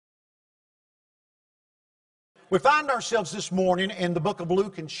We find ourselves this morning in the book of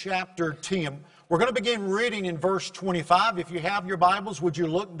Luke in chapter 10. We're going to begin reading in verse 25. If you have your Bibles, would you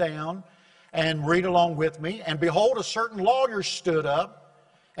look down and read along with me? And behold, a certain lawyer stood up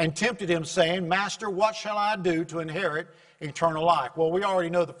and tempted him, saying, Master, what shall I do to inherit eternal life? Well, we already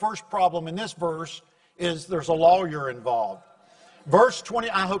know the first problem in this verse is there's a lawyer involved. Verse 20,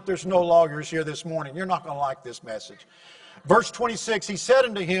 I hope there's no lawyers here this morning. You're not going to like this message. Verse 26, he said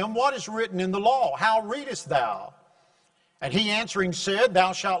unto him, What is written in the law? How readest thou? And he answering said,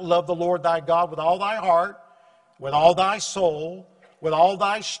 Thou shalt love the Lord thy God with all thy heart, with all thy soul, with all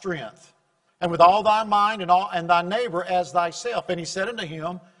thy strength, and with all thy mind, and thy neighbor as thyself. And he said unto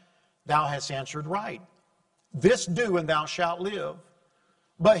him, Thou hast answered right. This do, and thou shalt live.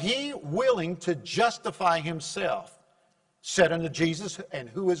 But he, willing to justify himself, said unto Jesus, And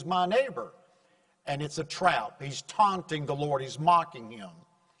who is my neighbor? And it's a trap. He's taunting the Lord. He's mocking him.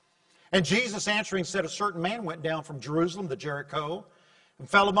 And Jesus answering said, A certain man went down from Jerusalem to Jericho, and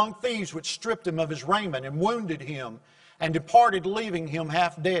fell among thieves, which stripped him of his raiment, and wounded him, and departed, leaving him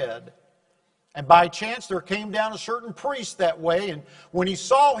half dead. And by chance there came down a certain priest that way, and when he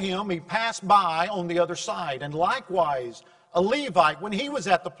saw him, he passed by on the other side. And likewise a Levite, when he was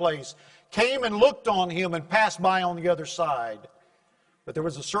at the place, came and looked on him, and passed by on the other side. But there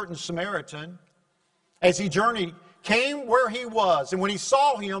was a certain Samaritan, as he journeyed, came where he was, and when he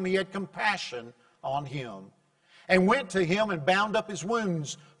saw him, he had compassion on him, and went to him and bound up his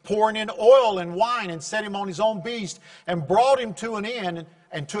wounds, pouring in oil and wine, and set him on his own beast, and brought him to an inn,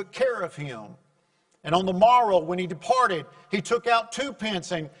 and took care of him. And on the morrow, when he departed, he took out 2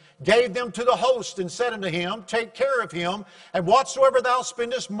 pence, and gave them to the host, and said unto him, Take care of him, and whatsoever thou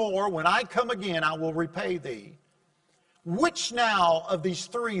spendest more, when I come again, I will repay thee. Which now of these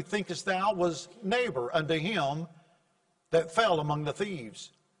 3 thinkest thou was neighbor unto him that fell among the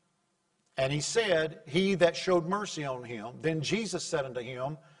thieves? And he said, He that showed mercy on him. Then Jesus said unto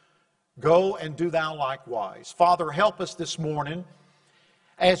him, Go and do thou likewise. Father, help us this morning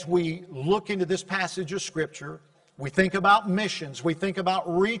as we look into this passage of Scripture. We think about missions. We think about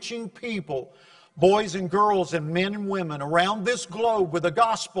reaching people, boys and girls and men and women around this globe with the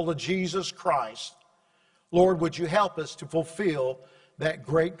gospel of Jesus Christ. Lord, would you help us to fulfill that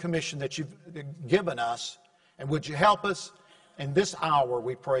great commission that you've given us? And would you help us in this hour,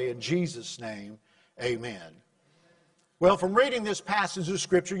 we pray in Jesus' name, amen. Well, from reading this passage of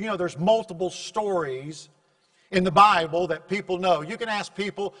Scripture, you know there's multiple stories in the Bible that people know. You can ask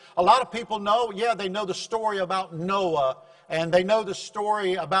people, a lot of people know, yeah, they know the story about Noah, and they know the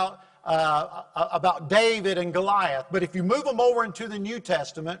story about David and Goliath. But if you move them over into the New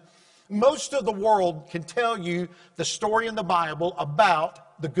Testament, most of the world can tell you the story in the Bible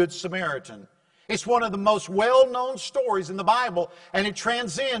about the Good Samaritan. It's one of the most well-known stories in the Bible, and it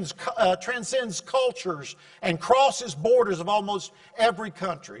transcends cultures and crosses borders of almost every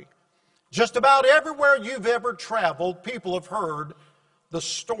country. Just about everywhere you've ever traveled, people have heard the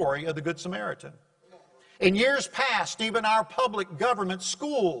story of the Good Samaritan. In years past, even our public government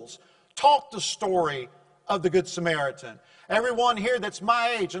schools taught the story of the Good Samaritan. Everyone here that's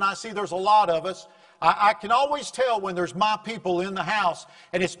my age, and I see there's a lot of us, I can always tell when there's my people in the house,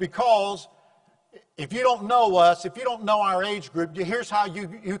 and it's because if you don't know us, if you don't know our age group, here's how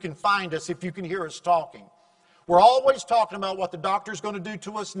you can find us if you can hear us talking. We're always talking about what the doctor's going to do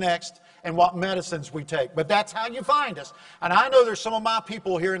to us next and what medicines we take. But that's how you find us. And I know there's some of my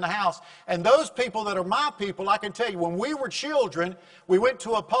people here in the house. And those people that are my people, I can tell you, when we were children, we went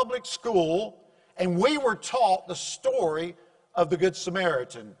to a public school and we were taught the story of the Good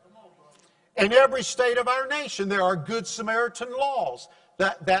Samaritan. In every state of our nation, there are Good Samaritan laws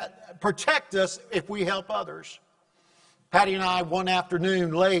that protect us if we help others. Patty and I, one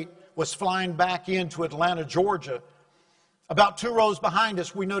afternoon late, was flying back into Atlanta, Georgia. About 2 rows behind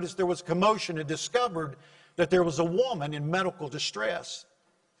us, we noticed there was commotion and discovered that there was a woman in medical distress.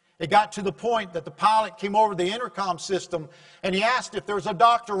 It got to the point that the pilot came over the intercom system and he asked if there was a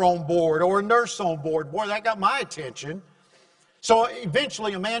doctor on board or a nurse on board. Boy, that got my attention. So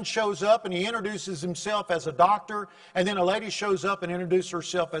eventually a man shows up and he introduces himself as a doctor, and then a lady shows up and introduces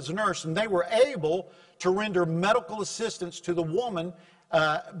herself as a nurse. And they were able to render medical assistance to the woman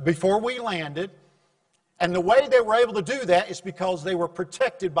before we landed. And the way they were able to do that is because they were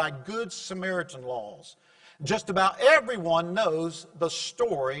protected by Good Samaritan laws. Just about everyone knows the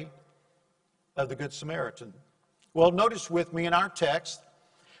story of the Good Samaritan. Well, notice with me in our text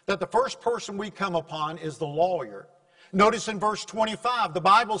that the first person we come upon is the lawyer. Notice in verse 25, the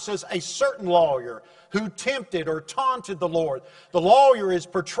Bible says, a certain lawyer who tempted or taunted the Lord. The lawyer is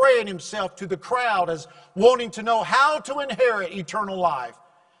portraying himself to the crowd as wanting to know how to inherit eternal life.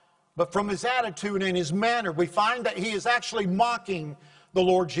 But from his attitude and his manner, we find that he is actually mocking the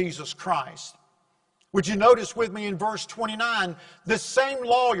Lord Jesus Christ. Would you notice with me in verse 29, this same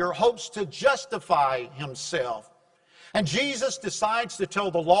lawyer hopes to justify himself. And Jesus decides to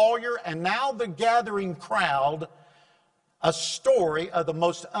tell the lawyer and now the gathering crowd a story of the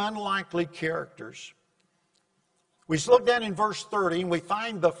most unlikely characters. We look down in verse 30 and we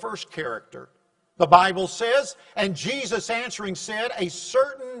find the first character. The Bible says, and Jesus answering said, a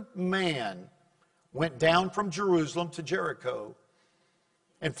certain man went down from Jerusalem to Jericho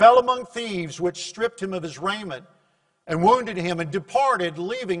and fell among thieves, which stripped him of his raiment and wounded him and departed,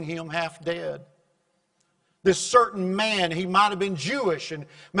 leaving him half dead. This certain man, he might have been Jewish, and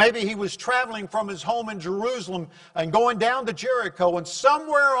maybe he was traveling from his home in Jerusalem and going down to Jericho, and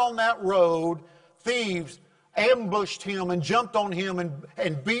somewhere on that road, thieves ambushed him and jumped on him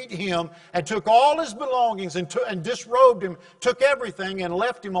and beat him and took all his belongings and disrobed him, took everything and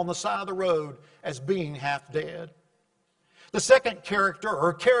left him on the side of the road as being half dead. The second character,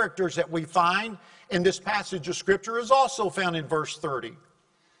 or characters that we find in this passage of Scripture, is also found in verse 30.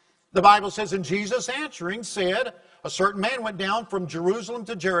 The Bible says, and Jesus answering said, a certain man went down from Jerusalem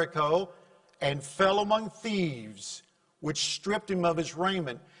to Jericho and fell among thieves, which stripped him of his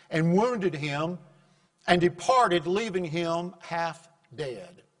raiment and wounded him and departed, leaving him half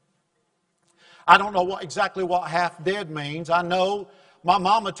dead. I don't know exactly what half dead means. I know my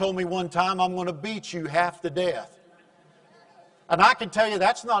mama told me one time, I'm going to beat you half to death. And I can tell you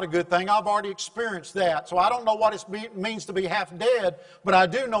that's not a good thing. I've already experienced that. So I don't know what it means to be half dead, but I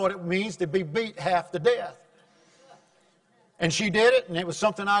do know what it means to be beat half to death. And she did it, and it was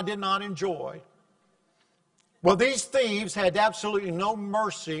something I did not enjoy. Well, these thieves had absolutely no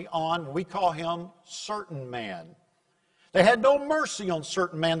mercy on, we call him, certain man. They had no mercy on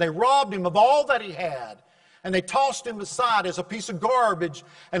certain man. They robbed him of all that he had. And they tossed him aside as a piece of garbage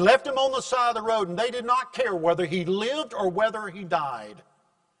and left him on the side of the road. And they did not care whether he lived or whether he died.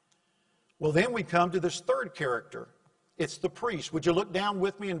 Well, then we come to this third character. It's the priest. Would you look down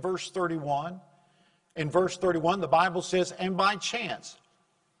with me in verse 31? In verse 31, the Bible says, and by chance,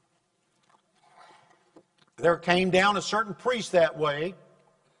 there came down a certain priest that way.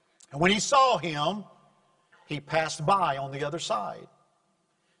 And when he saw him, he passed by on the other side.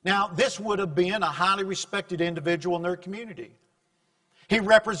 Now, this would have been a highly respected individual in their community. He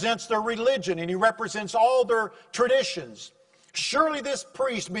represents their religion and he represents all their traditions. Surely this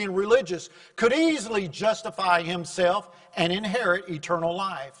priest, being religious, could easily justify himself and inherit eternal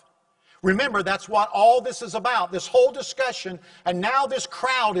life. Remember, that's what all this is about, this whole discussion, and now this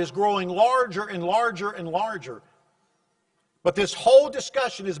crowd is growing larger and larger and larger. But this whole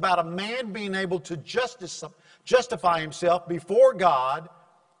discussion is about a man being able to justify himself before God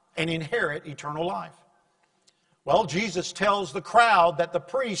and inherit eternal life. Well, Jesus tells the crowd that the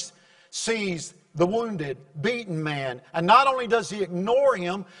priest sees the wounded, beaten man, and not only does he ignore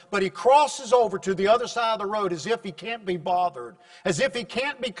him, but he crosses over to the other side of the road as if he can't be bothered, as if he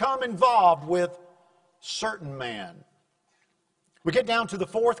can't become involved with certain man. We get down to the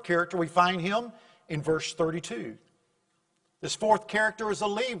fourth character. We find him in verse 32. This fourth character is a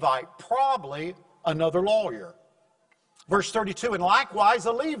Levite, probably another lawyer. Verse 32, and likewise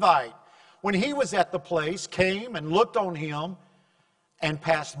a Levite, when he was at the place, came and looked on him and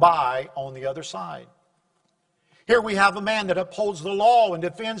passed by on the other side. Here we have a man that upholds the law and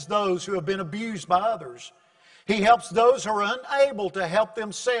defends those who have been abused by others. He helps those who are unable to help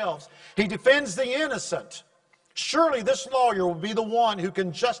themselves. He defends the innocent. Surely this lawyer will be the one who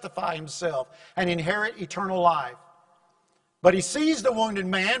can justify himself and inherit eternal life. But he sees the wounded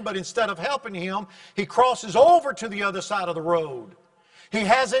man, but instead of helping him, he crosses over to the other side of the road. He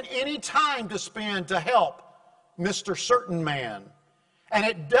hasn't any time to spend to help Mr. Certain Man. And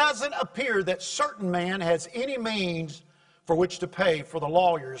it doesn't appear that Certain Man has any means for which to pay for the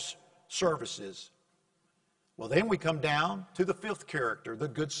lawyer's services. Well, then we come down to the fifth character, the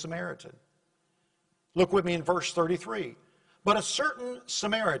Good Samaritan. Look with me in verse 33. But a certain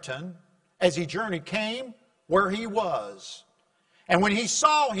Samaritan, as he journeyed, came where he was. And when he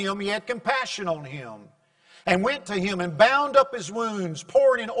saw him, he had compassion on him, and went to him and bound up his wounds,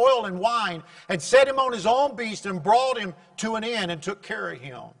 pouring in oil and wine, and set him on his own beast, and brought him to an inn, and took care of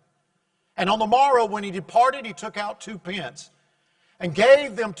him. And on the morrow, when he departed, he took out 2 pence, and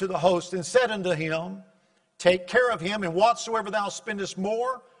gave them to the host, and said unto him, take care of him, and whatsoever thou spendest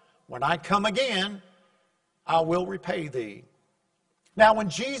more, when I come again, I will repay thee. Now, when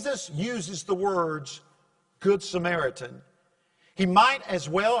Jesus uses the words Good Samaritan, he might as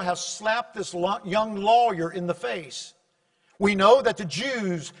well have slapped this young lawyer in the face. We know that the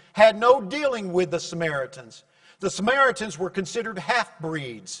Jews had no dealing with the Samaritans. The Samaritans were considered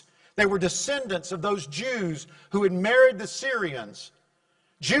half-breeds. They were descendants of those Jews who had married the Syrians.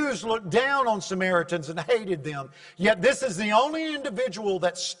 Jews looked down on Samaritans and hated them. Yet this is the only individual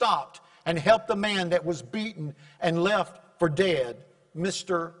that stopped and helped the man that was beaten and left for dead,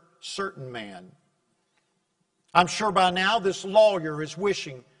 Mr. Certain Man. I'm sure by now this lawyer is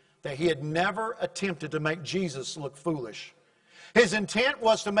wishing that he had never attempted to make Jesus look foolish. His intent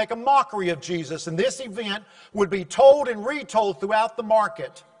was to make a mockery of Jesus, and this event would be told and retold throughout the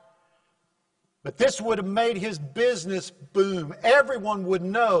market. But this would have made his business boom. Everyone would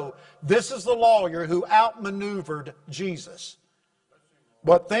know this is the lawyer who outmaneuvered Jesus.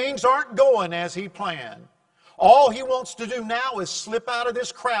 But things aren't going as he planned. All he wants to do now is slip out of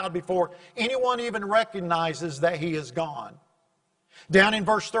this crowd before anyone even recognizes that he is gone. Down in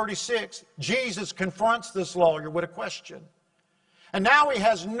verse 36, Jesus confronts this lawyer with a question. And now he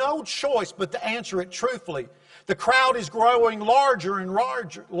has no choice but to answer it truthfully. The crowd is growing larger and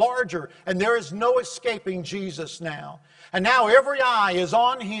larger, and there is no escaping Jesus now. And now every eye is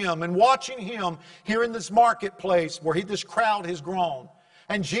on him and watching him here in this marketplace where this crowd has grown.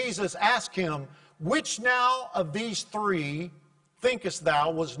 And Jesus asked him, which now of these three thinkest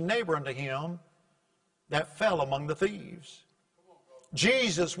thou was neighbor unto him that fell among the thieves?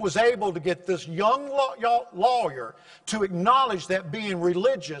 Jesus was able to get this young lawyer to acknowledge that being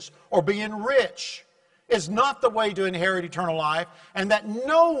religious or being rich is not the way to inherit eternal life, and that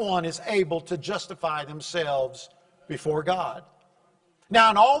no one is able to justify themselves before God. Now,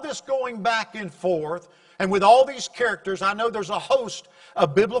 in all this going back and forth, and with all these characters, I know there's a host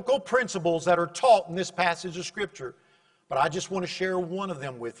of biblical principles that are taught in this passage of Scripture, but I just want to share one of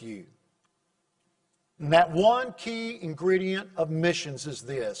them with you. And that one key ingredient of missions is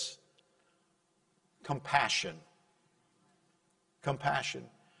this: compassion. Compassion.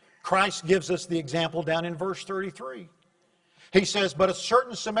 Christ gives us the example down in verse 33. He says, but a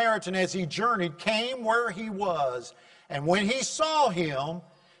certain Samaritan as he journeyed came where he was, and when he saw him,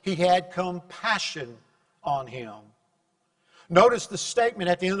 he had compassion on him. Notice the statement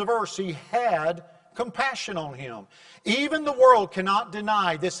at the end of the verse, he had compassion on him. Even the world cannot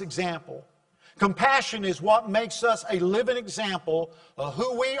deny this example. Compassion is what makes us a living example of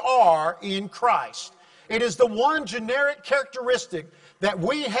who we are in Christ. It is the one generic characteristic that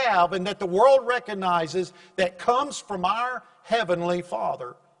we have and that the world recognizes that comes from our Heavenly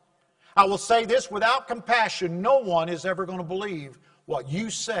Father. I will say this, without compassion, no one is ever going to believe what you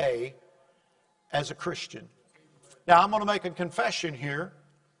say as a Christian. Now, I'm going to make a confession here.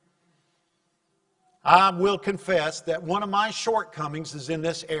 I will confess that one of my shortcomings is in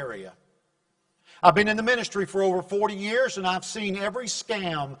this area. I've been in the ministry for over 40 years, and I've seen every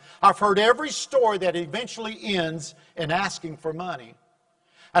scam. I've heard every story that eventually ends in asking for money.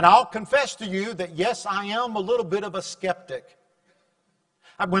 And I'll confess to you that, yes, I am a little bit of a skeptic.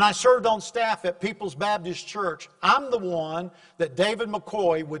 When I served on staff at People's Baptist Church, I'm the one that David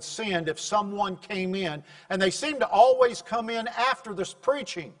McCoy would send if someone came in. And they seem to always come in after this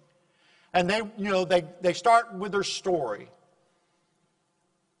preaching. And they start with their story.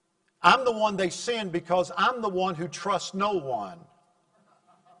 I'm the one they send because I'm the one who trusts no one.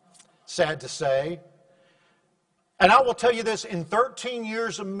 Sad to say. And I will tell you this, in 13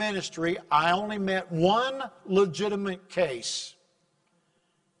 years of ministry, I only met one legitimate case.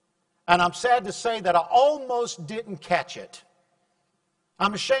 And I'm sad to say that I almost didn't catch it.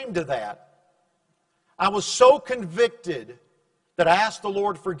 I'm ashamed of that. I was so convicted that I asked the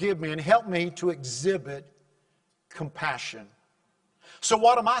Lord to forgive me and help me to exhibit compassion. So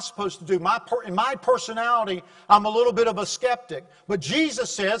what am I supposed to do? In my personality, I'm a little bit of a skeptic. But Jesus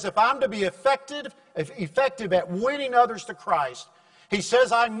says if I'm to be effective at winning others to Christ, He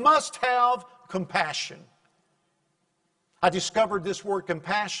says I must have compassion. I discovered this word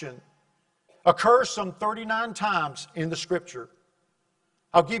compassion occurs some 39 times in the Scripture.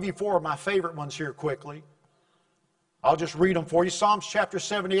 I'll give you 4 of my favorite ones here quickly. I'll just read them for you. Psalms chapter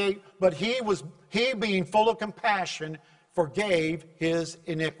 78, but he being full of compassion forgave his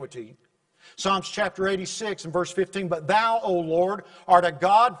iniquity. Psalms chapter 86 and verse 15, but thou, O Lord, art a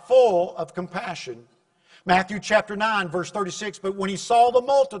God full of compassion. Matthew chapter 9, verse 36, but when he saw the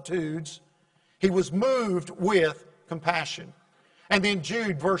multitudes, he was moved with compassion. And then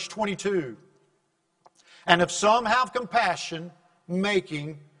Jude, verse 22, and if some have compassion,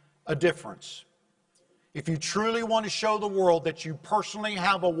 making a difference. If you truly want to show the world that you personally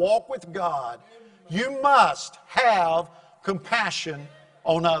have a walk with God, you must have compassion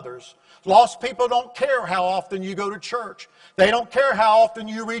on others. Lost people don't care how often you go to church. They don't care how often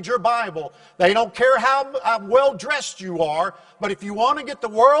you read your Bible. They don't care how well dressed you are. But if you want to get the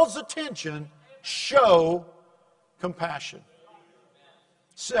world's attention, show compassion.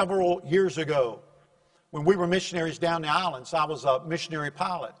 Several years ago, when we were missionaries down the islands, I was a missionary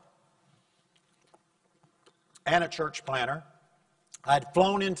pilot and a church planter. I'd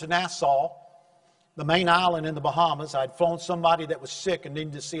flown into Nassau, the main island in the Bahamas. I'd flown somebody that was sick and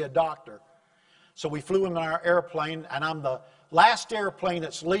needed to see a doctor. So we flew in our airplane, and I'm the last airplane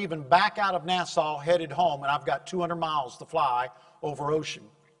that's leaving back out of Nassau, headed home, and I've got 200 miles to fly over ocean.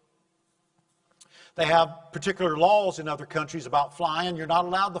 They have particular laws in other countries about flying. You're not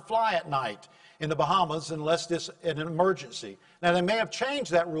allowed to fly at night in the Bahamas unless it's an emergency. Now, they may have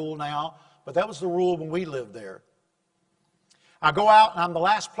changed that rule now, but that was the rule when we lived there. I go out, and I'm the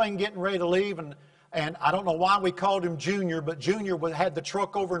last plane getting ready to leave, and I don't know why we called him Junior, but Junior had the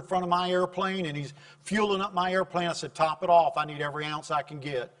truck over in front of my airplane, and he's fueling up my airplane. I said, top it off. I need every ounce I can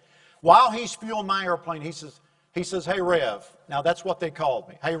get. While he's fueling my airplane, he says, hey, Rev. Now, that's what they called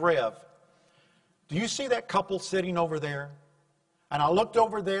me. Hey, Rev, do you see that couple sitting over there? And I looked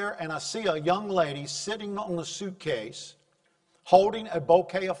over there, and I see a young lady sitting on a suitcase holding a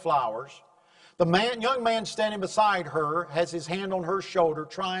bouquet of flowers. The young man standing beside her has his hand on her shoulder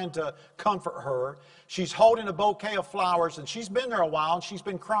trying to comfort her. She's holding a bouquet of flowers, and she's been there a while, and she's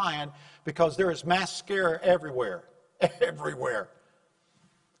been crying because there is mass scare everywhere. Everywhere.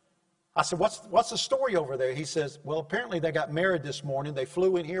 I said, what's the story over there? He says, well, apparently they got married this morning. They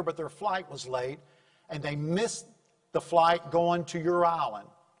flew in here, but their flight was late, and they missed the flight going to your island.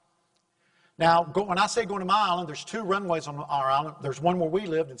 Now, when I say going to my island, there's two runways on our island. There's one where we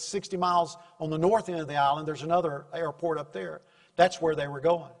lived, and 60 miles on the north end of the island, there's another airport up there. That's where they were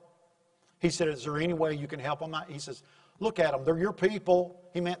going. He said, is there any way you can help them? He says, look at them. They're your people.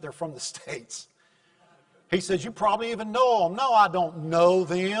 He meant they're from the States. He says, you probably even know them. No, I don't know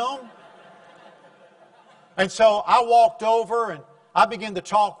them. And so I walked over, and I began to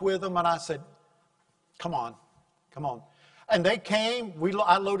talk with them, and I said, come on, come on. And they came,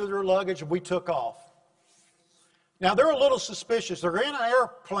 I loaded their luggage, and we took off. Now, they're a little suspicious. They're in an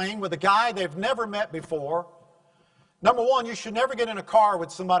airplane with a guy they've never met before. Number one, you should never get in a car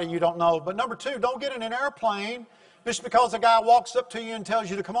with somebody you don't know. But number two, don't get in an airplane just because a guy walks up to you and tells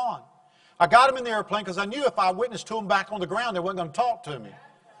you to come on. I got them in the airplane because I knew if I witnessed to them back on the ground, they weren't going to talk to me.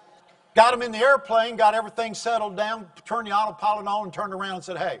 Got them in the airplane, got everything settled down, turned the autopilot on, and turned around and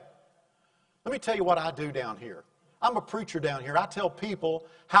said, hey, let me tell you what I do down here. I'm a preacher down here. I tell people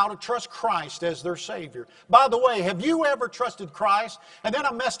how to trust Christ as their Savior. By the way, have you ever trusted Christ? And then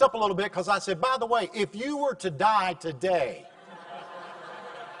I messed up a little bit because I said, by the way, if you were to die today,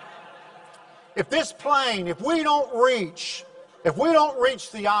 if this plane, if we don't reach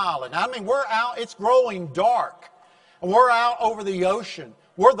the island, I mean, we're out, it's growing dark, and we're out over the ocean.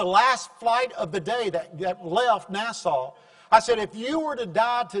 We're the last flight of the day that left Nassau. I said, if you were to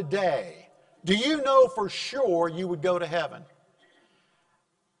die today, do you know for sure you would go to heaven?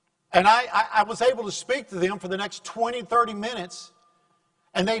 And I was able to speak to them for the next 20, 30 minutes,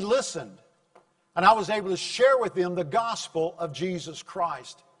 and they listened. And I was able to share with them the gospel of Jesus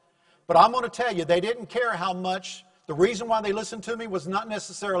Christ. But I'm going to tell you, they didn't care how much. The reason why they listened to me was not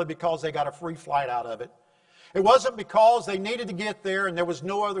necessarily because they got a free flight out of it. It wasn't because they needed to get there and there was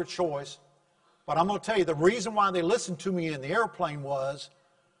no other choice. But I'm going to tell you, the reason why they listened to me in the airplane was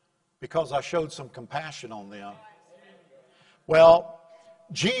because I showed some compassion on them. Well,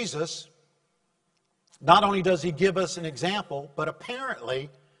 Jesus, not only does He give us an example, but apparently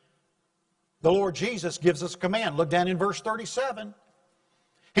the Lord Jesus gives us a command. Look down in verse 37.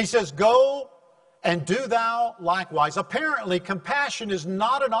 He says, go and do thou likewise. Apparently, compassion is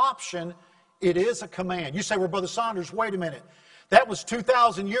not an option, it is a command. You say, well, Brother Saunders, wait a minute. That was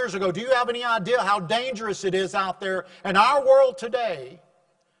 2,000 years ago. Do you have any idea how dangerous it is out there in our world today?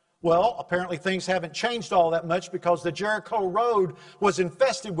 Well, apparently things haven't changed all that much because the Jericho Road was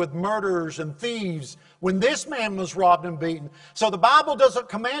infested with murderers and thieves when this man was robbed and beaten. So the Bible doesn't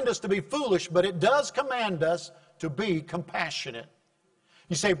command us to be foolish, but it does command us to be compassionate.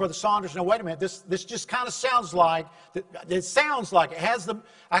 You say, Brother Saunders, no, wait a minute, this just kind of sounds like,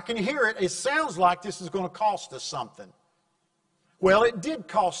 I can hear it, it sounds like this is going to cost us something. Well, it did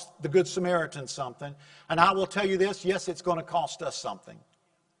cost the Good Samaritan something, and I will tell you this, yes, it's going to cost us something.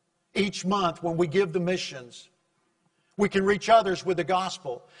 Each month when we give the missions, we can reach others with the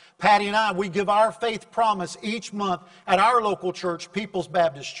gospel. Patty and I, we give our faith promise each month at our local church, People's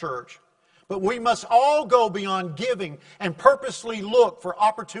Baptist Church. But we must all go beyond giving and purposely look for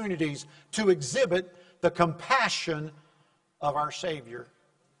opportunities to exhibit the compassion of our Savior.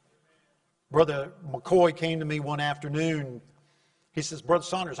 Brother McCoy came to me one afternoon. He says, Brother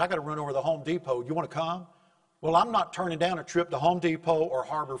Saunders, I got to run over to the Home Depot. You want to come? Well, I'm not turning down a trip to Home Depot or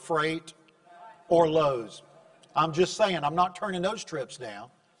Harbor Freight or Lowe's. I'm just saying, I'm not turning those trips down.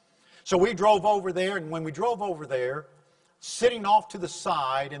 So we drove over there, and when we drove over there, sitting off to the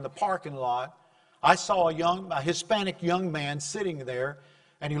side in the parking lot, I saw a Hispanic young man sitting there,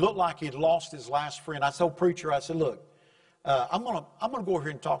 and he looked like he had lost his last friend. I told preacher, I said, look, I'm gonna go over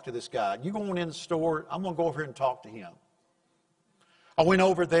here and talk to this guy. You go on in the store, I'm going to go over here and talk to him. I went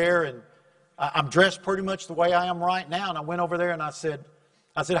over there, and I'm dressed pretty much the way I am right now, and I went over there and I said,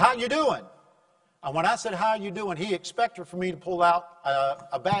 how you doing? And when I said, how you doing, he expected for me to pull out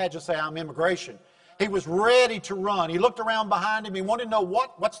a badge and say, I'm immigration. He was ready to run. He looked around behind him. He wanted to know,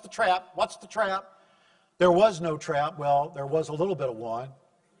 what's the trap? What's the trap? There was no trap. Well, there was a little bit of one.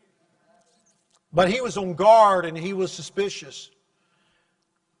 But he was on guard and he was suspicious.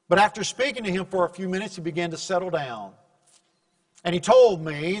 But after speaking to him for a few minutes, he began to settle down. And he told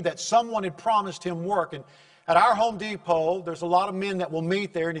me that someone had promised him work. And at our Home Depot, there's a lot of men that will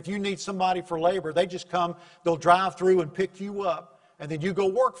meet there. And if you need somebody for labor, they just come, they'll drive through and pick you up. And then you go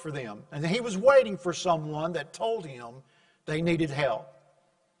work for them. And he was waiting for someone that told him they needed help.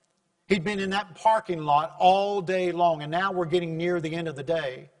 He'd been in that parking lot all day long. And now we're getting near the end of the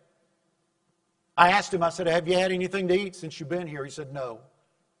day. I asked him, I said, have you had anything to eat since you've been here? He said, no.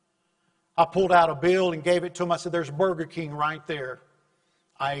 I pulled out a bill and gave it to him. I said, there's Burger King right there.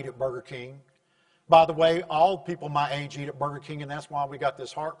 I ate at Burger King. By the way, all people my age eat at Burger King, and that's why we got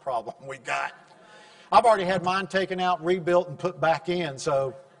this heart problem we got. I've already had mine taken out, rebuilt, and put back in.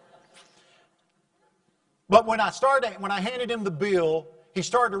 So, but when I handed him the bill, he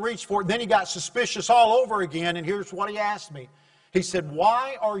started to reach for it. Then he got suspicious all over again, and here's what he asked me. He said,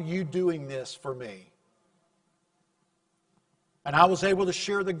 why are you doing this for me? And I was able to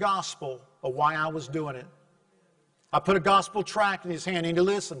share the gospel of why I was doing it. I put a gospel tract in his hand and he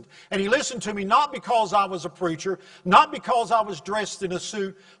listened. And he listened to me not because I was a preacher, not because I was dressed in a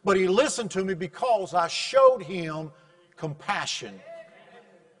suit, but he listened to me because I showed him compassion.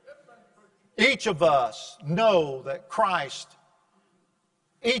 Each of us know that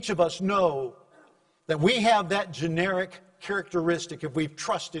each of us know that we have that generic characteristic if we've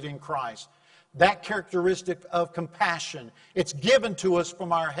trusted in Christ. That characteristic of compassion. It's given to us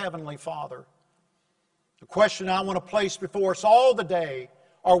from our Heavenly Father. The question I want to place before us all today,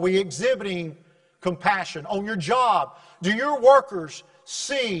 are we exhibiting compassion? On your job, do your workers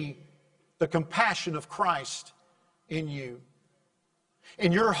see the compassion of Christ in you?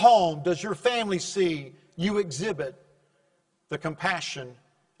 In your home, does your family see you exhibit the compassion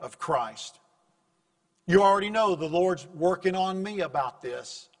of Christ? You already know the Lord's working on me about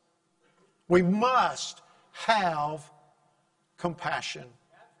this. We must have compassion.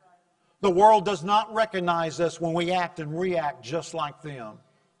 The world does not recognize us when we act and react just like them.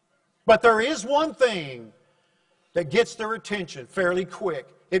 But there is one thing that gets their attention fairly quick.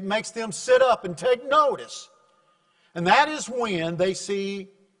 It makes them sit up and take notice. And that is when they see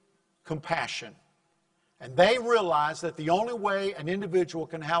compassion. And they realize that the only way an individual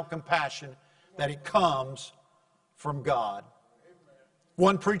can have compassion, that it comes from God.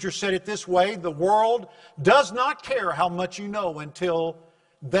 One preacher said it this way, the world does not care how much you know until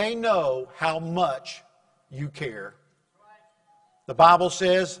they know how much you care. The Bible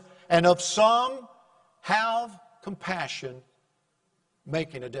says, and of some have compassion,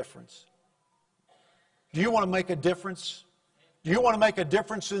 making a difference. Do you want to make a difference? Do you want to make a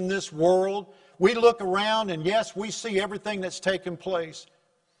difference in this world? We look around and yes, we see everything that's taken place.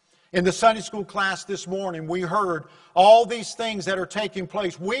 In the Sunday school class this morning, we heard all these things that are taking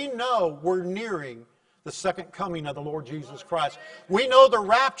place. We know we're nearing the second coming of the Lord Jesus Christ. We know the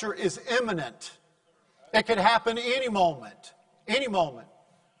rapture is imminent. It could happen any moment. Any moment.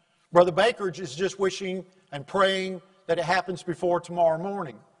 Brother Baker is just wishing and praying that it happens before tomorrow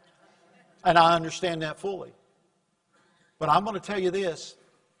morning. And I understand that fully. But I'm going to tell you this.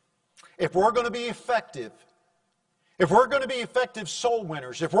 If we're going to be effective, if we're going to be effective soul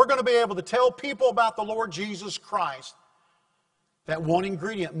winners, if we're going to be able to tell people about the Lord Jesus Christ, that one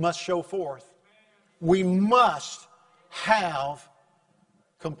ingredient must show forth. We must have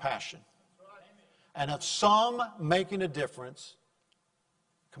compassion. And of some making a difference,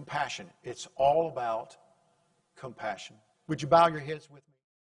 compassion. It's all about compassion. Would you bow your heads with me?